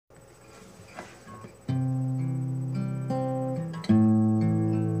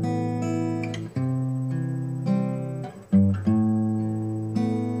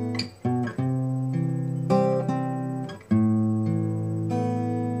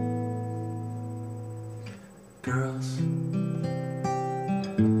girls.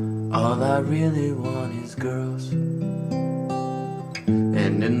 All I really want is girls.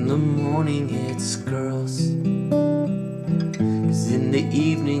 And in the morning it's girls, 'cause in the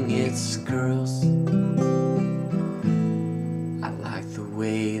evening it's girls. I like the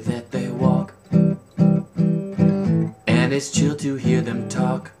way that they walk, and it's chill to hear them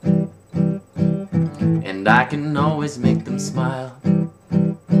talk, and I can always make them smile,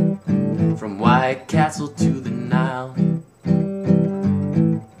 from White Castle to the Nile.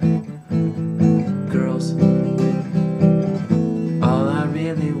 Girls, all I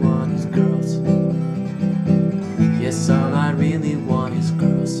really want is girls. Yes, all I really want is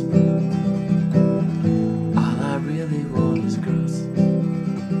girls. All I really want is girls.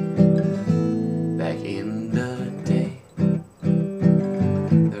 Back in the day,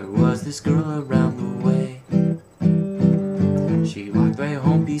 there was this girl around the way. She walked by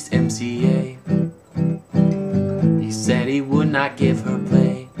Home Peace MCA. He said he would not give her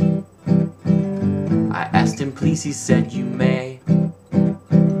play. I asked him please, he said you may.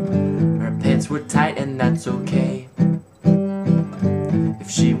 Her pants were tight and that's okay. If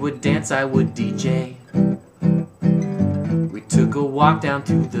she would dance I would DJ. We took a walk down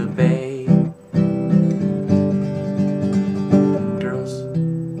to the bay. Girls,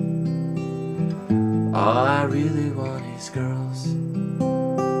 all I really want is girls.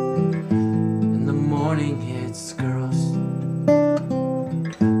 In the morning it's girls,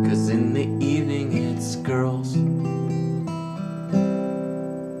 'cause in the evening it's girls.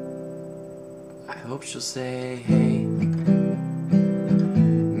 I hope she'll say hey,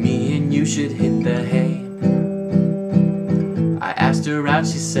 me and you should hit the hay. I asked her out,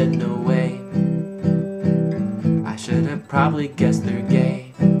 she said no way. I should have probably guessed they're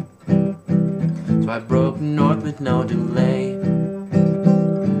gay, so I broke north with no delay.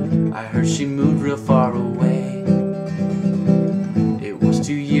 I heard she moved real far away. It was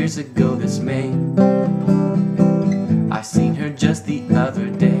 2 years ago this May. I seen her just the other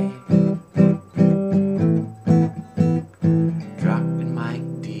day, dropping Mike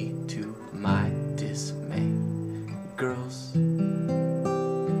D to my dismay. Girls,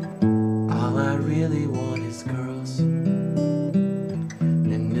 all I really want is girls.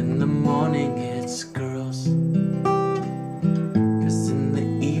 And in the morning it's girls, 'cause in the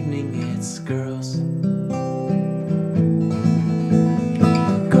evening it's girls.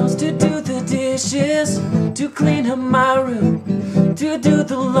 Girls to do the dishes, to clean up my room, to do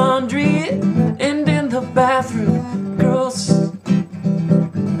the laundry, and in the bathroom. Girls,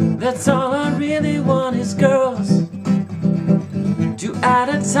 that's all I really want is girls. 2 at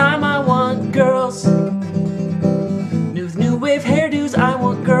a time I want girls. New wave hairdos I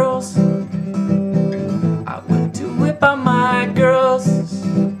want girls. I want to whip out my girls.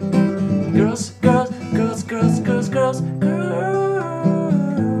 Girls, girls, girls, girls, girls, girls, girls.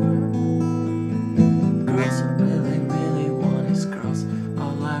 Girls I really, really want is girls.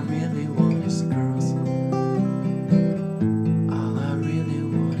 All I really want is girls. All I really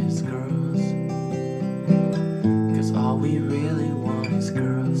want is girls, 'cause all we really want is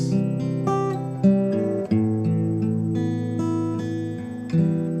girls.